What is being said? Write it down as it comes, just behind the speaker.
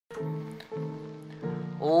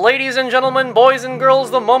Ladies and gentlemen, boys and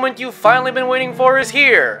girls, the moment you've finally been waiting for is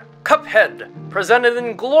here! Cuphead, presented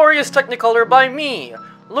in glorious Technicolor by me,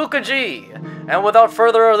 Luca G. And without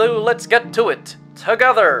further ado, let's get to it,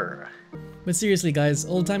 together! But seriously guys,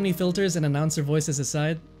 old-timey filters and announcer voices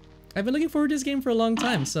aside, I've been looking forward to this game for a long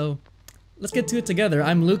time, so let's get to it together.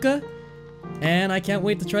 I'm Luca, and I can't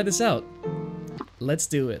wait to try this out. Let's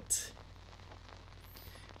do it.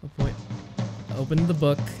 Oh boy. Open the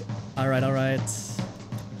book. Alright, alright.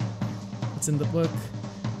 What's in the book?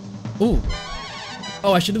 Ooh!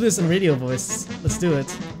 Oh, I should do this in radio voice. Let's do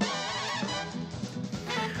it.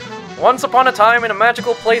 Once upon a time in a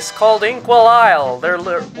magical place called Inkwell Isle,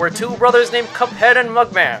 there were two brothers named Cuphead and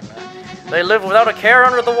Mugman. They lived without a care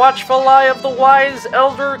under the watchful eye of the wise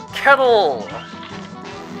Elder Kettle.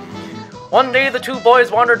 One day the two boys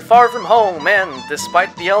wandered far from home and,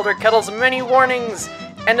 despite the Elder Kettle's many warnings,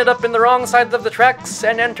 ended up in the wrong side of the tracks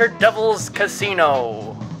and entered Devil's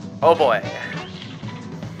Casino. Oh boy.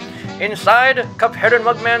 Inside, Cuphead and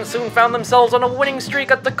Mugman soon found themselves on a winning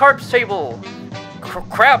streak at the carps table.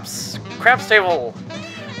 Craps table.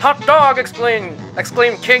 Hot dog!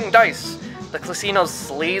 exclaimed King Dice, the casino's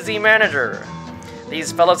sleazy manager.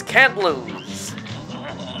 These fellas can't lose.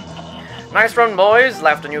 Nice run, boys,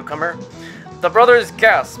 laughed the newcomer. The brothers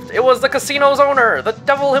gasped. It was the casino's owner, the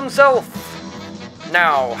devil himself.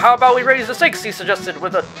 Now, how about we raise the stakes, he suggested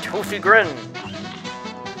with a toothy grin.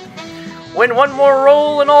 Win one more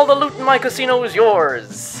roll and all the loot in my casino is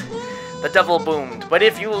yours. The devil boomed, but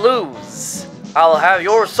if you lose, I'll have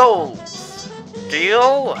your souls.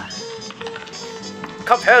 Deal?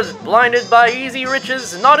 Cuphead, blinded by easy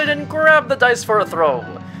riches, nodded and grabbed the dice for a throw.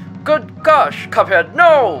 Good gosh, Cuphead,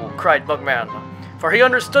 no! Cried Mugman, for he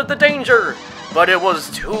understood the danger, but it was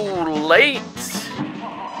too late.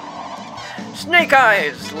 Snake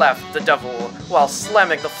eyes, laughed the devil, while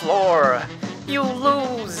slamming the floor. You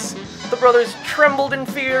lose! The brothers trembled in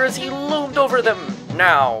fear as he loomed over them.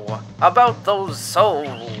 Now, about those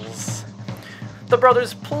souls. The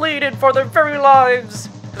brothers pleaded for their very lives.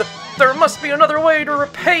 There must be another way to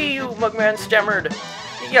repay you, Mugman stammered.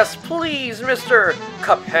 Yes, please, mister,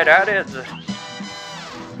 Cuphead added.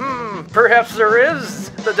 Perhaps there is,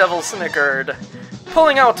 the devil snickered,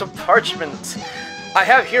 pulling out a parchment. I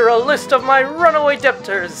have here a list of my runaway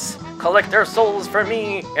debtors. Collect their souls for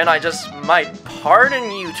me, and I just might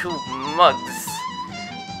pardon you two mugs.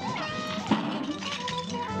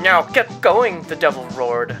 Now get going, the devil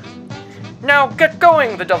roared. Now get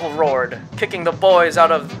going, the devil roared, kicking the boys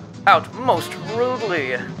out most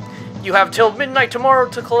rudely. You have till midnight tomorrow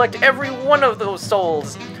to collect every one of those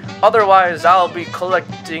souls. Otherwise, I'll be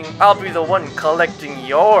the one collecting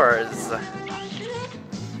yours.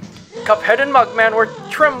 Cuphead and Mugman were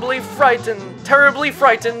terribly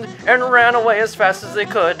frightened, and ran away as fast as they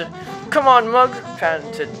could. Come on, Mug,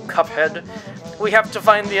 panted Cuphead. We have to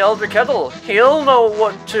find the Elder Kettle. He'll know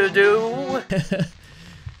what to do.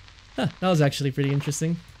 Huh, that was actually pretty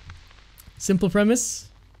interesting. Simple premise.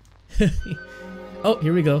 Oh,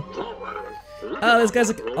 here we go. Ah, this guy's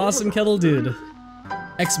an awesome kettle dude.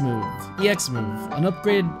 X move, EX move, an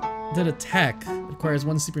upgraded attack requires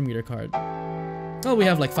 1 super meter card. Oh, we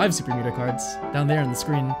have like 5 super meter cards down there on the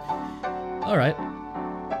screen. Alright.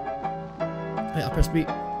 Hey, I'll press B.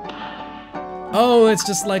 Oh, it's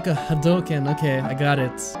just like a Hadouken. Okay, I got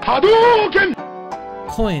it. Hadouken!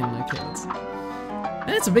 Coin. Okay.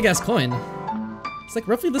 And it's a big ass coin. It's like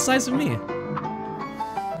roughly the size of me.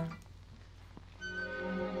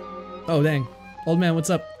 Oh, dang. Old man, what's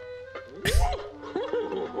up?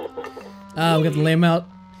 Ah, we have to lay him out.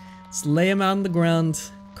 Let's lay him out on the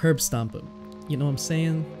ground. Curb stomp him. You know what I'm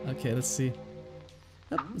saying? Okay, let's see.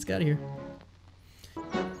 Oh, let's get out of here.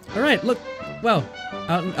 Alright, look. Wow.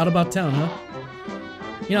 Out about town, huh?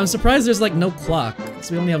 You know, I'm surprised there's like no clock.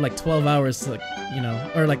 So we only have like 12 hours to like, you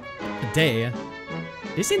know, or like a day.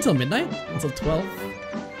 Did you say until midnight? Until 12?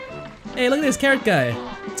 Hey, look at this carrot guy.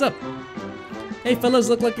 What's up? Hey fellas,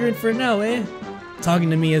 look like you're in for it now, eh? Talking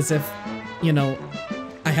to me as if, you know,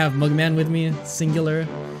 I have Mugman with me, singular.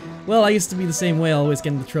 Well, I used to be the same way, I always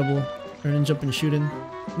get into trouble. Running, jumping, shooting.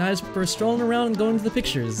 Now I just prefer strolling around and going to the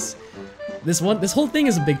pictures. This whole thing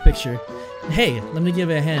is a big picture. Hey, let me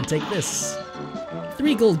give it a hand. Take this.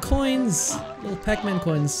 3 gold coins. Little Pac-Man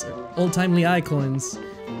coins. Old-timely eye coins.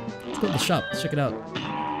 Let's go to the shop. Let's check it out.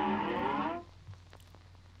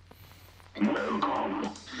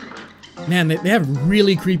 Man, they have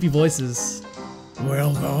really creepy voices.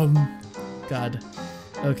 Welcome. God.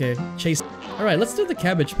 Okay, chase. Alright, let's do the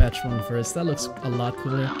Cabbage Patch one first. That looks a lot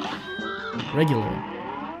cooler. Regular.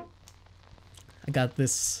 I got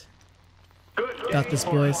this. Got this,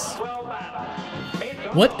 boys.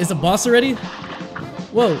 What? Is the boss already?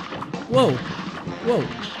 Whoa! Whoa! Whoa!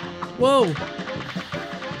 Whoa!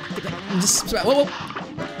 I'm just... Whoa! Whoa!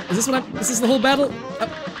 Is this what I'm... Is this the whole battle? Up.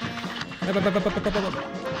 Up, up, up, up, up, up, up, up.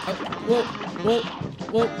 Up. Whoa! Whoa!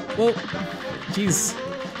 Whoa! Whoa! Jeez.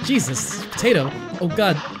 Jesus. Potato. Oh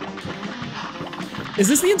god. Is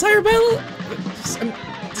this the entire battle? I'm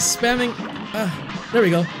just spamming... there we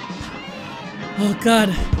go. Oh god.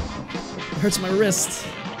 It hurts my wrist.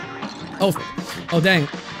 Oh. Oh dang.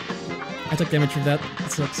 I took damage from that.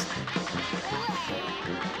 That sucks.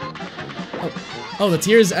 Oh. Oh, the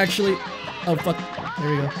tears actually... Oh fuck. There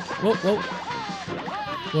we go. Whoa, whoa.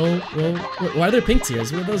 Whoa, whoa. Why are there pink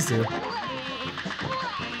tears? What do those do?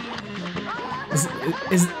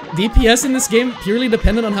 Is DPS in this game purely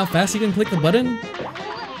dependent on how fast you can click the button?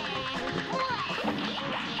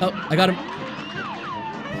 Oh, I got him.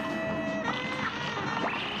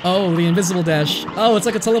 Oh, the invisible dash. Oh, it's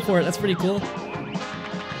like a teleport. That's pretty cool.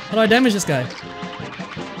 How do I damage this guy?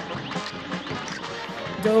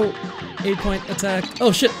 Go. 8-point attack.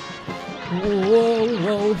 Oh, shit. Whoa,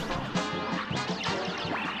 whoa.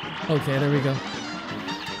 Okay, there we go.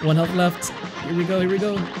 1 health left. Here we go, here we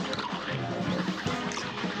go.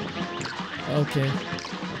 Okay.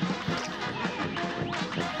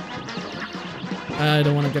 I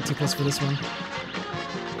don't want to get too close for this one.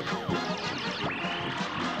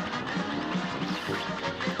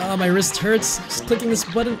 Oh, my wrist hurts just clicking this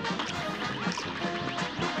button.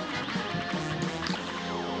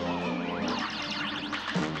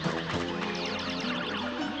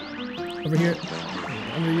 Over here.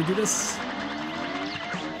 I'm gonna do this.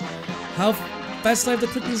 How fast do I have to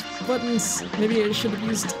click these buttons? Maybe I should have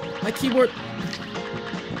used my keyboard.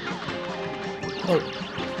 Oh.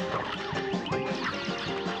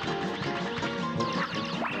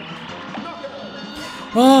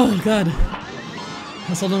 Oh god. I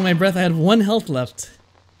was holding my breath. I had 1 health left.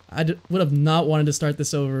 I would have not wanted to start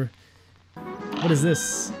this over. What is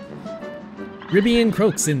this? Ribian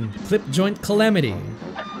Croaks in Clip Joint Calamity.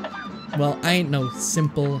 Well, I ain't no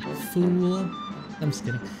simple fool. I'm just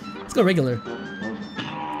kidding. Let's go regular.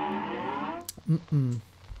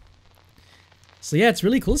 So yeah, it's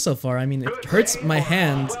really cool so far. I mean, it hurts my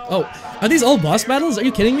hand. Oh, are these all boss battles? Are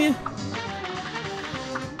you kidding me?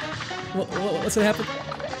 What's gonna happen?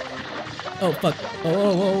 Oh, fuck. Oh,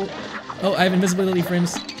 whoa, whoa. Oh, I have invisibility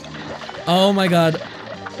frames. Oh my god.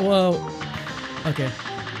 Whoa. Okay.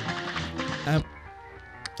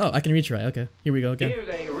 Oh, I can retry. Okay. Here we go again. Here's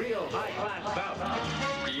a real high-class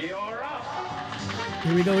bout. You're up.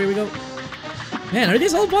 Here we go, here we go. Man, are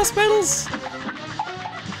these all boss battles?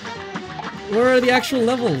 Where are the actual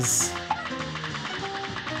levels?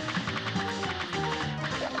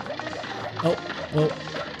 Oh, whoa,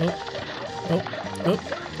 oh, oh, oh.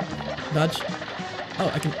 Dodge.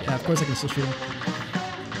 Oh, I can, yeah, of course I can still shoot him.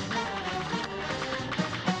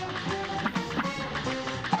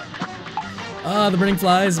 Ah, the burning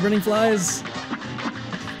flies, the burning flies.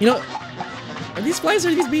 You know, are these flies or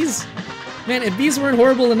are these bees? Man, if bees weren't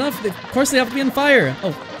horrible enough, of course they have to be on fire.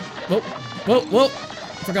 Oh, whoa, whoa, whoa.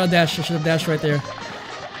 I forgot to dash, I should have dashed right there.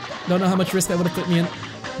 Don't know how much risk that would have put me in.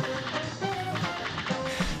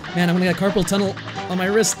 Man, I'm gonna get carpal tunnel on my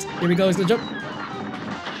wrist. Here we go, he's gonna jump.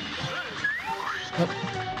 Oh.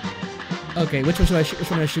 Okay, which one should I shoot? Which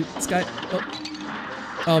one do I shoot? This guy? Oh.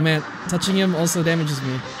 Oh man, touching him also damages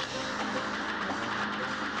me.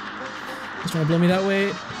 He's trying to blow me that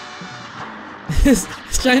way. This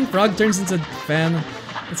giant frog turns into a fan.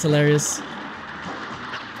 It's hilarious.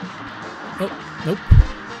 Oh, nope.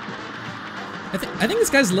 I think this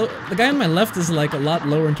guy's low. The guy on my left is like a lot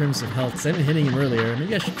lower in terms of health. Cause I've been hitting him earlier.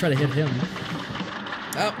 Maybe I should try to hit him.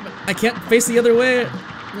 Oh, but I can't face the other way.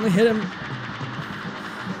 I'm gonna hit him.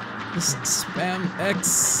 Just spam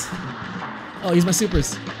X. Oh, use my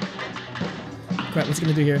supers. Crap, what's he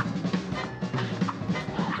gonna do here?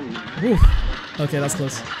 Whew. Okay, that's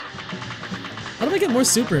close. How do I get more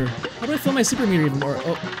super? How do I fill my super meter even more?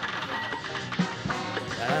 Oh.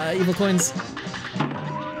 Evil coins.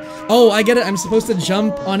 Oh, I get it. I'm supposed to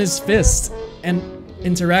jump on his fist and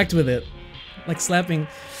interact with it. Like slapping.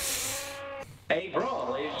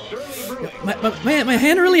 My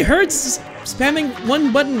hand really hurts just spamming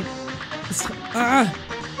one button.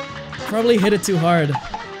 Probably hit it too hard.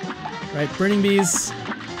 Right, burning bees.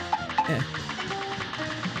 Eh.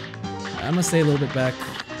 I'm gonna stay a little bit back.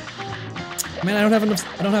 Man, I don't have enough.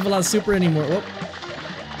 I don't have a lot of super anymore. Whoop.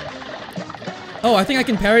 Oh, I think I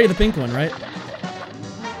can parry the pink one, right?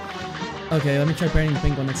 Okay, let me try parrying the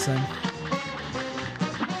pink one next time.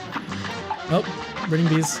 Oh, burning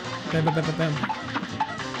bees. Bam, bam, bam, bam, bam.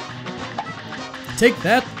 Take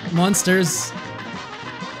that, monsters.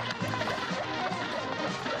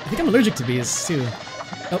 I think I'm allergic to bees too.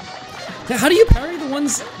 Oh. How do you parry the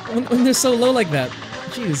ones when they're so low like that?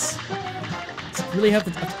 Jeez. Really have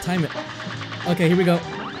to time it. Okay, here we go.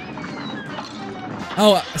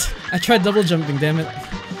 Oh, I tried double jumping, damn it.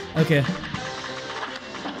 Okay.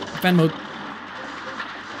 Fan mode.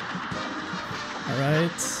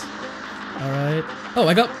 Alright. Alright. Oh,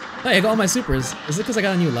 I got all my supers. Is it because I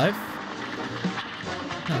got a new life?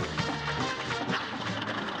 Huh.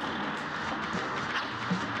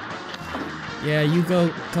 Yeah, you go,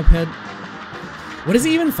 Cuphead. What is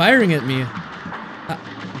he even firing at me?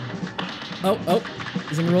 Oh,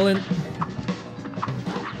 he's gonna roll in.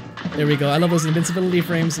 There we go. I love those invincibility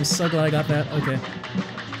frames. I'm so glad I got that. Okay.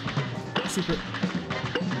 Super.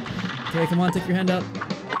 Okay, come on, take your hand out.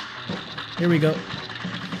 Here we go.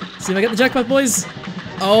 See if I get the jackpot, boys.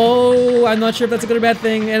 Oh, I'm not sure if that's a good or bad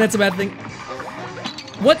thing, and it's a bad thing.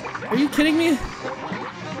 What? Are you kidding me?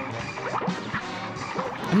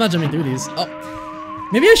 I'm not jumping through these. Oh.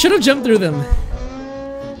 Maybe I should have jumped through them.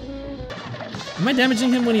 Am I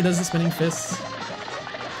damaging him when he does the spinning fists?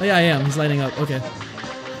 Oh yeah, I am. He's lighting up. Okay.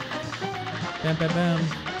 Bam, bam, bam.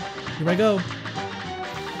 Here I go.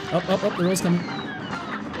 Up, up, up. The roll's coming.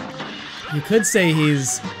 You could say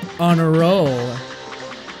he's on a roll,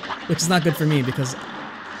 which is not good for me because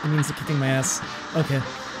it means they're kicking my ass. Okay.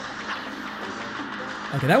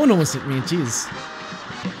 Okay, that one almost hit me. Jeez.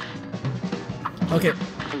 Okay,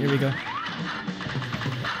 here we go.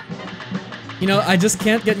 You know, I just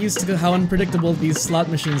can't get used to how unpredictable these slot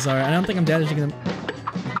machines are. I don't think I'm damaging them.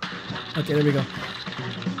 Okay, there we go.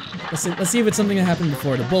 Let's see if it's something that happened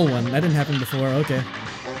before. The bull one. That didn't happen before. Okay.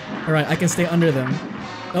 Alright, I can stay under them.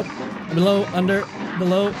 Up, below, under,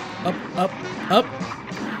 below, up, up, up.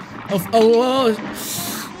 Oh, oh, oh.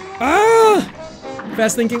 Ah!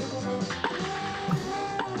 Fast thinking.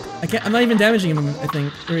 I'm not even damaging him, I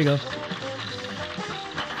think. Here we go.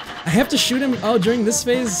 I have to shoot him. Oh, during this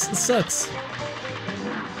phase? This sucks.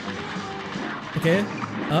 Okay.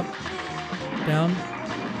 Up. Down.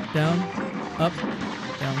 Down. Up.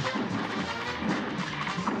 Down.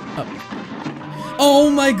 Up.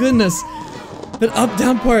 Oh my goodness! That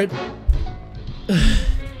up-down part.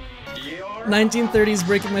 1930s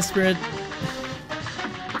breaking my spirit.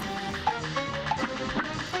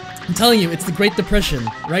 I'm telling you, it's the Great Depression,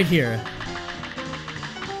 right here.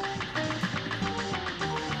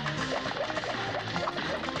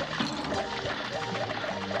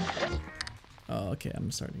 Oh, okay,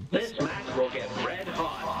 I'm starting. This match will get red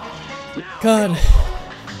hot. God.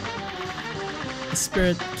 The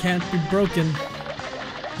spirit can't be broken.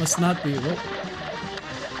 Must not be. Whoa.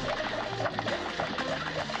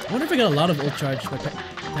 I wonder if I got a lot of ult charge by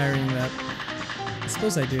parrying that. I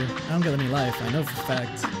suppose I do. I don't got any life. I know for a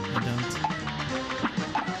fact I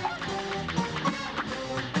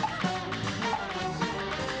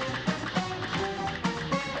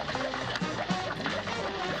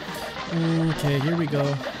don't. Okay, here we go.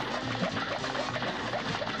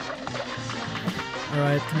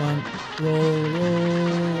 Alright, come on. Roll,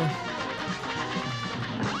 roll.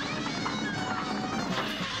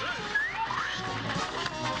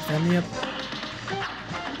 Fan me up.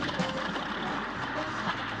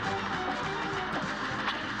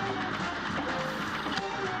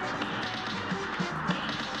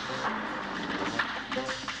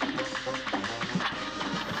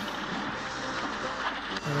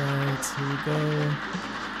 Alright, here we go.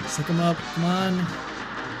 Suck him up, come on.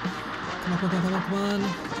 Come on, come on, come on, come on.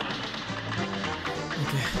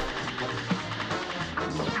 Okay.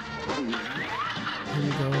 Here we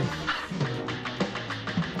go.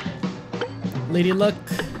 Lady Luck.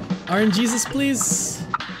 RNGesus, please.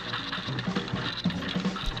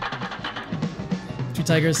 2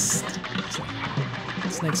 tigers.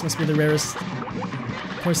 Snakes must be the rarest.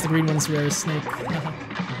 Of course, the green one's the rarest snake.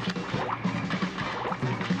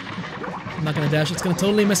 I'm not gonna dash. It's gonna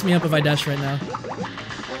totally mess me up if I dash right now.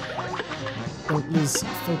 Don't lose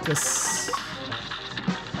focus.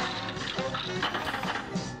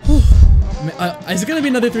 Whew. Is it gonna be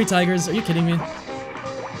another 3 tigers? Are you kidding me?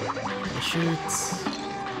 Shoot.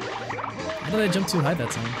 How did I jump too high that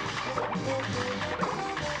time?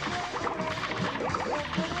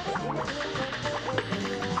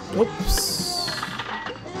 Oops.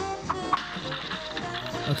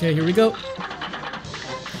 Okay, here we go.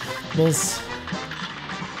 Bulls.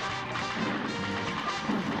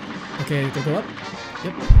 Okay, go up.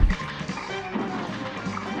 Yep.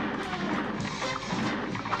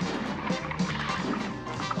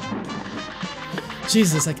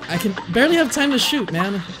 Jesus, I can barely have time to shoot,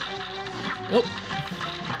 man. Oh.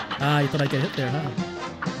 Ah, you thought I'd get hit there, huh?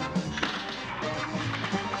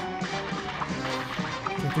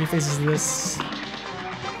 Okay, 3 phases of this.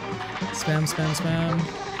 Spam, spam, spam.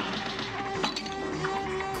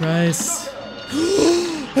 Christ.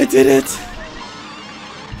 I did it!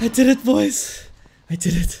 I did it, boys! I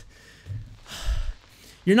did it.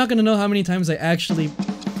 You're not gonna know how many times I actually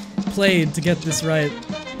played to get this right,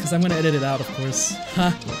 because I'm gonna edit it out, of course.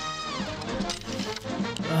 Ha!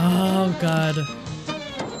 Oh, God.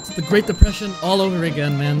 It's the Great Depression all over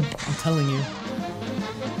again, man. I'm telling you.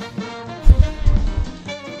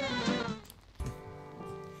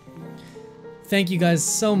 Thank you guys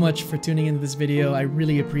so much for tuning into this video. I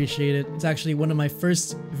really appreciate it. It's actually one of my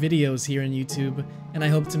first videos here on YouTube, and I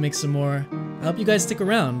hope to make some more. I hope you guys stick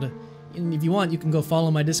around. And if you want, you can go follow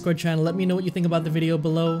my Discord channel. Let me know what you think about the video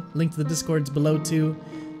below. Link to the Discord's below too.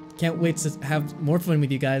 Can't wait to have more fun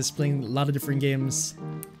with you guys, playing a lot of different games.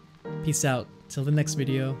 Peace out. Till the next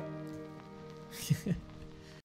video.